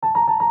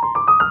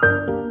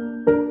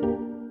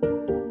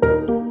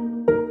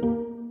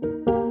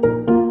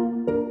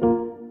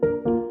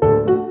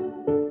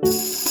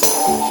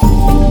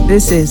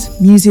This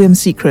is Museum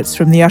Secrets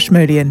from the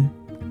Ashmolean.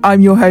 I'm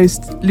your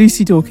host,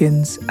 Lucy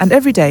Dawkins, and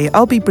every day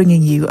I'll be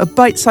bringing you a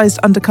bite-sized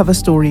undercover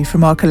story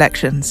from our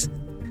collections.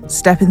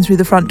 Step in through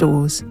the front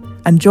doors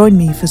and join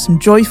me for some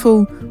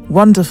joyful,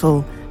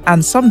 wonderful,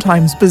 and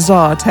sometimes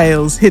bizarre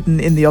tales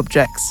hidden in the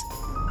objects.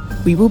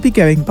 We will be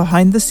going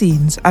behind the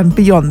scenes and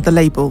beyond the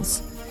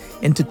labels,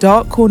 into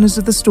dark corners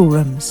of the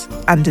storerooms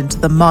and into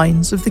the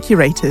minds of the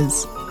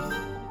curators.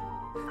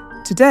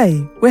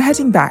 Today, we're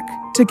heading back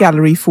to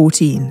Gallery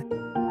 14.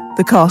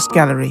 The Cast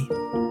Gallery.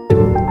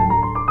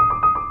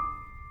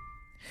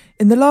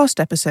 In the last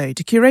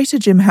episode, curator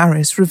Jim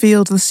Harris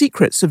revealed the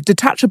secrets of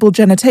detachable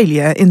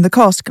genitalia in the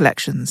cast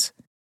collections.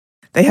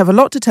 They have a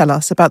lot to tell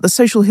us about the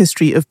social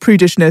history of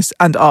prudishness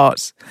and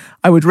art.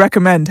 I would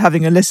recommend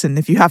having a listen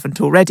if you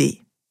haven't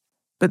already.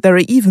 But there are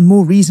even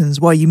more reasons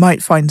why you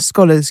might find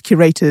scholars,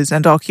 curators,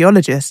 and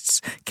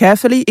archaeologists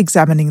carefully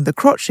examining the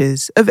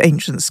crotches of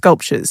ancient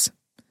sculptures.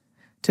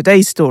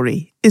 Today's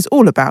story is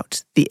all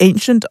about the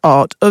ancient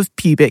art of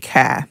pubic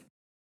hair.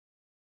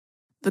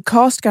 The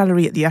Cast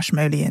Gallery at the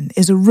Ashmolean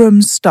is a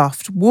room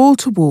stuffed wall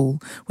to wall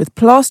with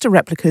plaster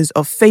replicas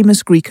of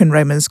famous Greek and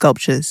Roman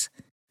sculptures.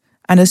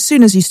 And as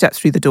soon as you step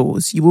through the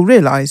doors, you will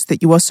realise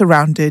that you are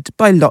surrounded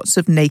by lots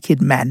of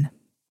naked men.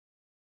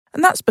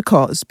 And that's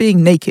because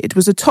being naked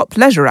was a top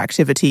leisure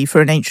activity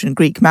for an ancient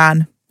Greek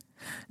man.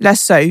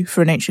 Less so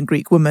for an ancient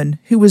Greek woman,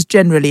 who was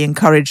generally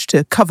encouraged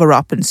to cover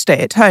up and stay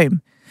at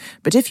home.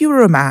 But if you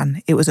were a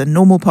man, it was a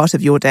normal part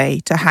of your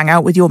day to hang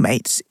out with your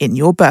mates in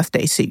your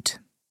birthday suit.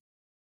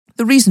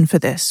 The reason for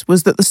this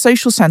was that the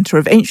social centre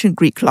of ancient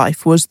Greek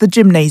life was the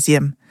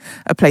gymnasium,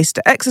 a place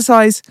to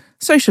exercise,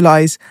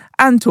 socialise,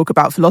 and talk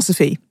about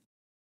philosophy.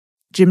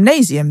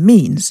 Gymnasium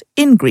means,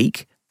 in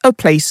Greek, a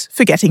place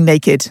for getting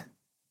naked.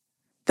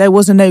 There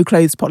was a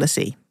no-clothes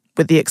policy,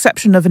 with the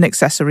exception of an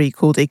accessory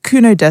called a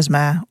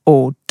kounodesmer,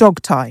 or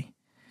dog tie.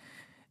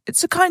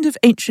 It's a kind of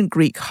ancient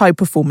Greek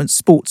high-performance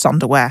sports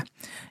underwear,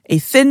 a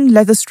thin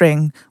leather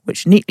string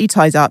which neatly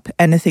ties up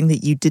anything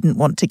that you didn't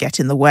want to get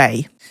in the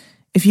way.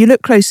 If you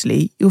look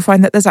closely, you'll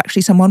find that there's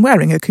actually someone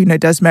wearing a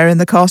kounodesmer in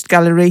the cast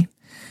gallery.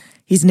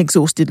 He's an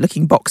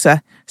exhausted-looking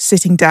boxer,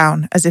 sitting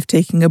down as if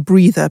taking a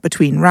breather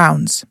between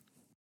rounds.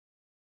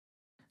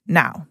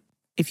 Now,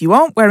 if you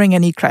aren't wearing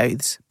any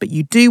clothes, but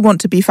you do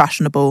want to be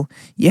fashionable,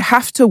 you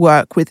have to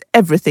work with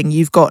everything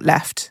you've got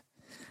left.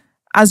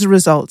 As a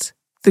result,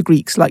 the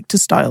Greeks like to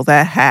style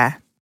their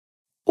hair.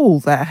 All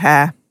their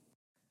hair.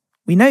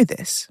 We know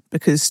this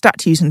because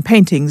statues and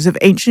paintings of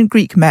ancient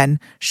Greek men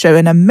show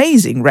an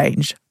amazing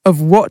range of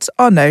what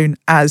are known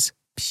as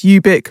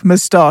pubic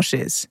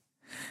moustaches.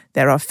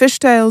 There are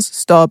fishtails,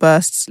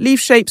 starbursts, leaf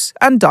shapes,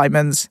 and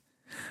diamonds.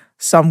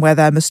 Some wear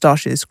their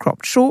moustaches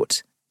cropped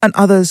short, and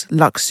others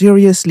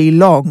luxuriously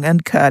long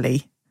and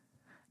curly.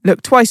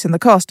 Look twice in the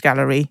cast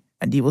gallery,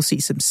 and you will see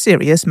some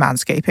serious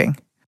manscaping.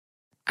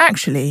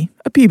 Actually,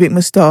 a pubic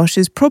moustache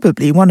is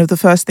probably one of the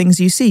first things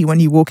you see when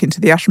you walk into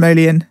the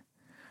Ashmolean.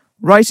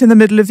 Right in the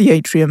middle of the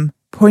atrium,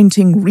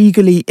 pointing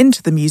regally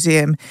into the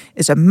museum,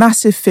 is a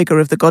massive figure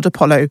of the god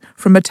Apollo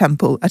from a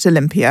temple at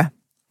Olympia.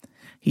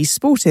 He's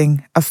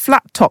sporting a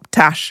flat-top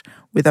tash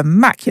with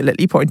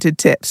immaculately pointed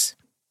tips.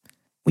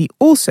 We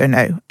also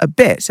know a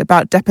bit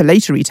about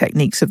depilatory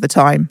techniques of the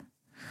time.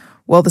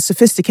 While the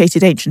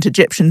sophisticated ancient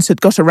Egyptians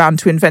had got around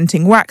to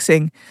inventing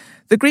waxing,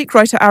 the Greek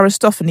writer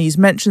Aristophanes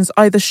mentions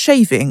either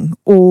shaving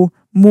or,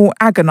 more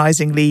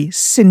agonisingly,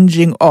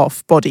 singeing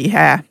off body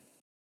hair.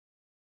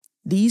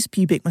 These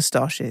pubic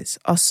moustaches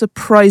are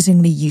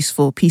surprisingly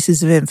useful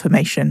pieces of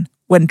information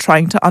when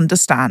trying to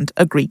understand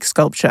a Greek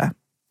sculpture.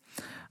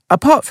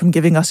 Apart from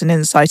giving us an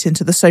insight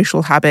into the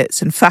social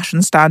habits and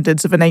fashion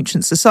standards of an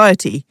ancient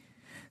society,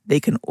 they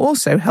can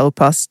also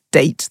help us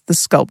date the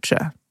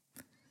sculpture.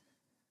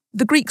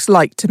 The Greeks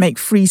liked to make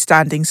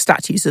freestanding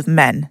statues of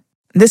men.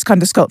 This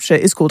kind of sculpture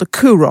is called a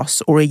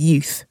kouros, or a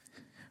youth.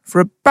 For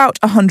about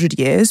 100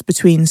 years,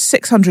 between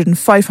 600 and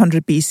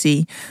 500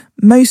 BC,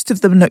 most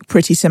of them look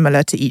pretty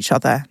similar to each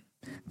other.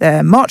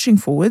 They're marching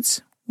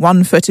forwards,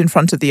 one foot in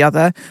front of the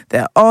other,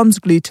 their arms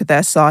glued to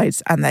their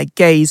sides, and their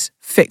gaze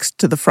fixed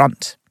to the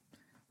front.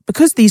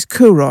 Because these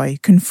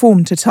kouroi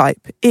conform to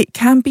type, it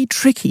can be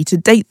tricky to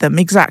date them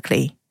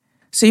exactly.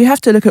 So you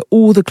have to look at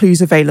all the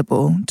clues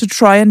available to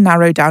try and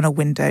narrow down a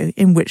window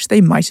in which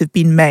they might have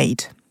been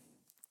made.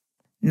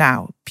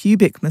 Now,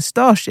 pubic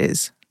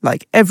moustaches,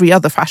 like every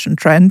other fashion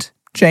trend,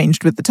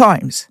 changed with the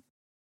times.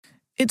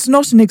 It's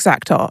not an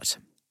exact art,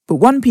 but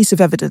one piece of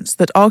evidence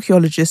that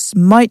archaeologists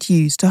might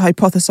use to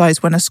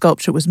hypothesize when a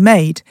sculpture was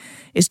made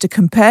is to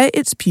compare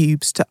its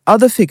pubes to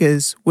other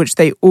figures which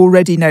they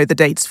already know the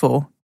dates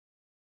for.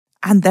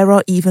 And there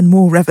are even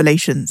more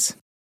revelations.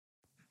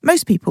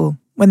 Most people,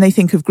 when they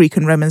think of Greek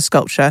and Roman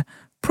sculpture,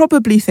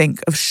 probably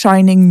think of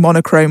shining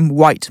monochrome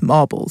white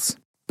marbles.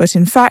 But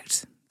in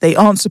fact, they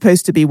aren't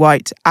supposed to be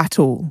white at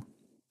all.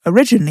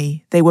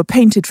 Originally, they were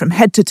painted from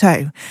head to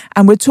toe,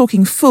 and we're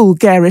talking full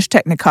garish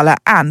technicolor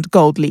and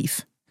gold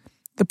leaf.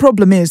 The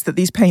problem is that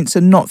these paints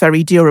are not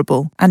very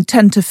durable and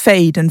tend to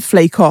fade and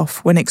flake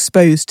off when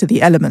exposed to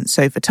the elements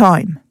over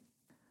time.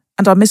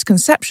 And our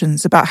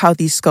misconceptions about how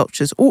these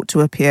sculptures ought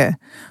to appear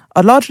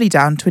are largely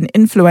down to an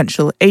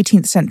influential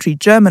 18th century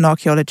German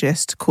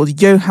archaeologist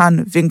called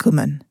Johann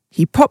Winckelmann.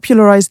 He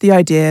popularised the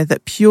idea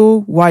that pure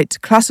white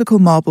classical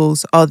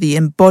marbles are the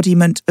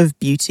embodiment of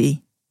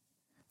beauty.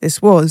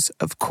 This was,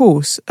 of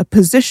course, a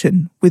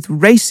position with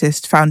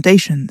racist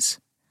foundations.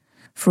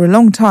 For a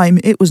long time,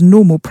 it was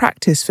normal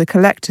practice for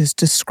collectors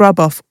to scrub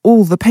off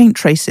all the paint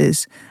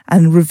traces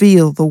and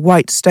reveal the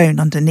white stone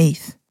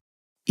underneath.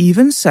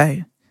 Even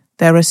so,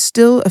 there are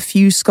still a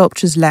few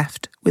sculptures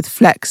left with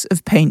flecks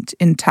of paint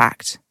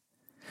intact.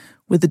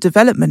 With the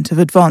development of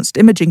advanced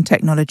imaging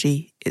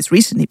technology, it's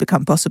recently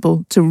become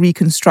possible to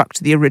reconstruct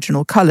the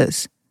original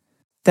colours.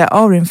 There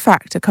are in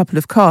fact a couple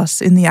of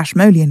casts in the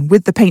Ashmolean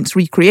with the paints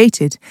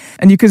recreated,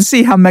 and you can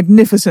see how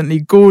magnificently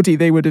gaudy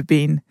they would have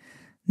been.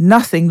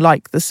 Nothing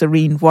like the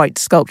serene white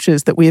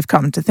sculptures that we have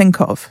come to think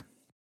of.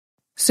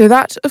 So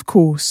that, of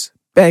course,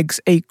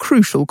 begs a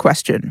crucial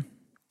question.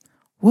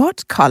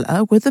 What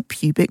colour were the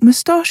pubic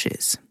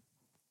moustaches?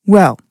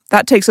 Well,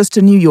 that takes us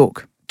to New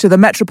York, to the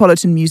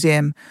Metropolitan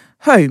Museum,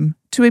 home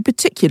to a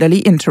particularly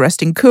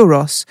interesting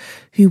Kouros,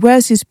 who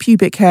wears his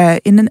pubic hair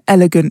in an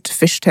elegant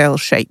fishtail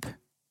shape.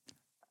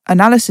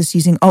 Analysis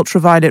using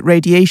ultraviolet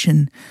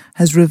radiation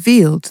has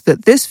revealed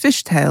that this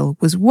fishtail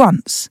was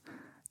once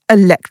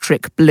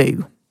electric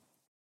blue.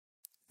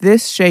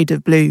 This shade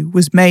of blue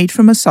was made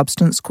from a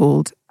substance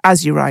called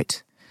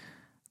azurite.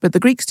 But the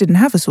Greeks didn't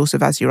have a source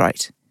of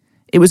azurite.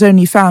 It was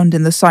only found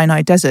in the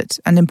Sinai Desert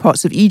and in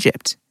parts of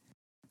Egypt.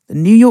 The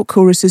New York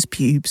Kouros's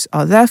pubes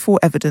are therefore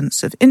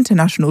evidence of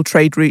international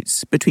trade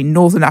routes between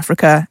northern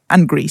Africa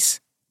and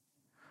Greece.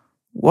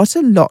 What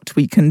a lot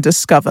we can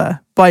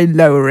discover by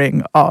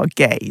lowering our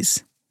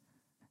gaze.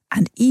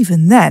 And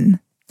even then,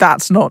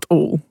 that's not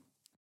all.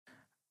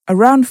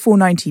 Around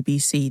 490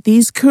 BC,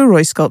 these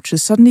Kouroi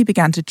sculptures suddenly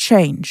began to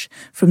change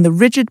from the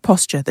rigid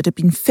posture that had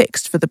been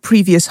fixed for the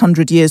previous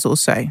 100 years or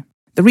so.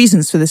 The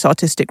reasons for this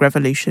artistic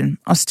revolution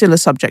are still a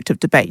subject of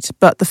debate,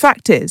 but the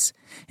fact is,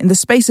 in the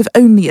space of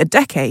only a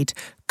decade,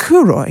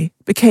 Kouroi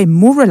became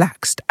more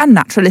relaxed and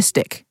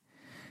naturalistic.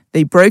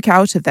 They broke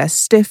out of their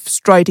stiff,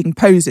 striding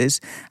poses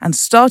and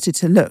started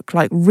to look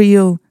like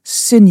real,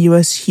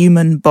 sinuous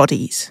human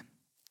bodies.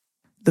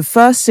 The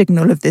first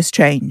signal of this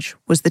change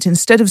was that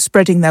instead of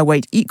spreading their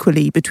weight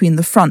equally between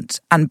the front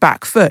and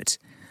back foot,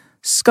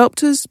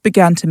 sculptors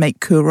began to make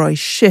Kouroi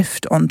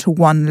shift onto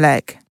one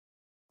leg.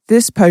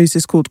 This pose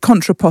is called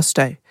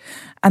contrapposto,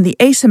 and the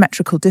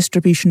asymmetrical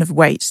distribution of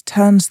weight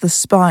turns the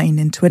spine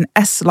into an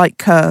S-like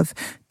curve,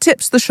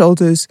 tips the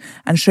shoulders,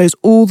 and shows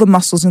all the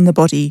muscles in the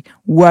body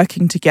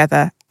working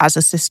together as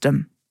a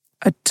system.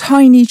 A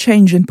tiny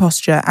change in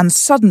posture, and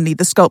suddenly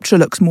the sculpture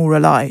looks more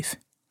alive.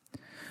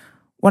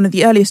 One of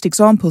the earliest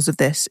examples of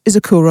this is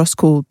a Kouros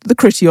called the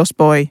Critios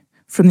Boy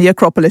from the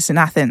Acropolis in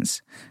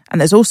Athens, and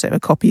there's also a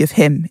copy of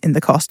him in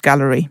the cast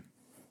gallery.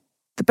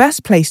 The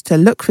best place to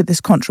look for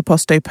this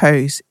contrapposto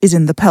pose is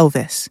in the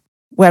pelvis.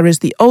 Whereas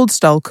the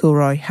old-style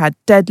Kouroi had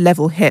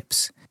dead-level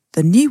hips,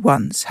 the new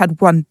ones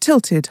had one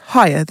tilted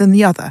higher than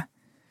the other.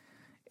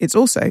 It's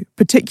also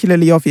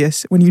particularly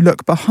obvious when you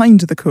look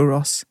behind the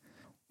Kouros.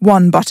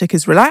 One buttock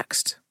is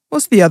relaxed,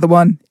 whilst the other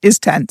one is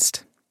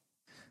tensed.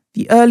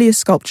 The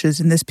earliest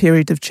sculptures in this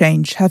period of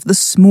change have the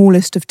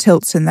smallest of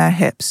tilts in their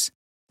hips,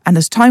 and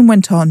as time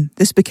went on,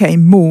 this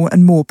became more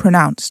and more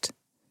pronounced.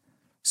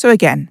 So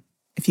again,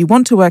 if you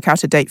want to work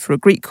out a date for a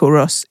Greek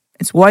Kouros,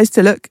 it's wise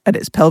to look at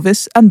its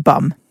pelvis and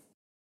bum.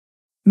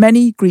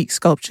 Many Greek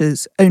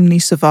sculptures only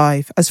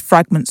survive as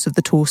fragments of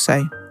the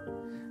torso.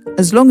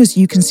 As long as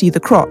you can see the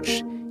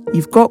crotch,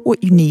 you've got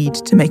what you need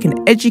to make an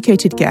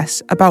educated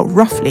guess about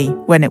roughly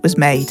when it was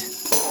made.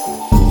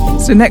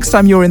 So next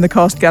time you're in the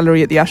cast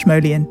gallery at the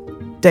Ashmolean,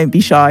 don't be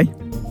shy.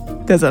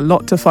 There's a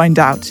lot to find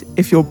out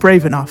if you're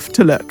brave enough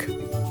to look.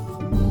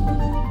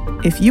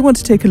 If you want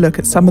to take a look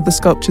at some of the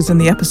sculptures in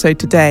the episode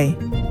today,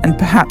 and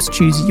perhaps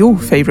choose your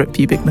favourite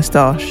pubic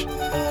moustache,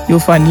 you'll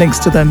find links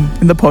to them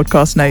in the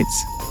podcast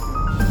notes.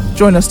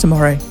 Join us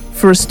tomorrow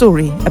for a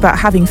story about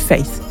having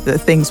faith that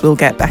things will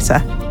get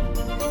better.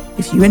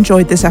 If you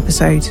enjoyed this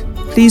episode,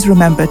 please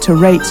remember to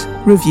rate,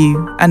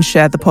 review, and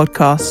share the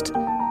podcast.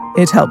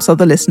 It helps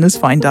other listeners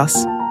find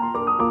us.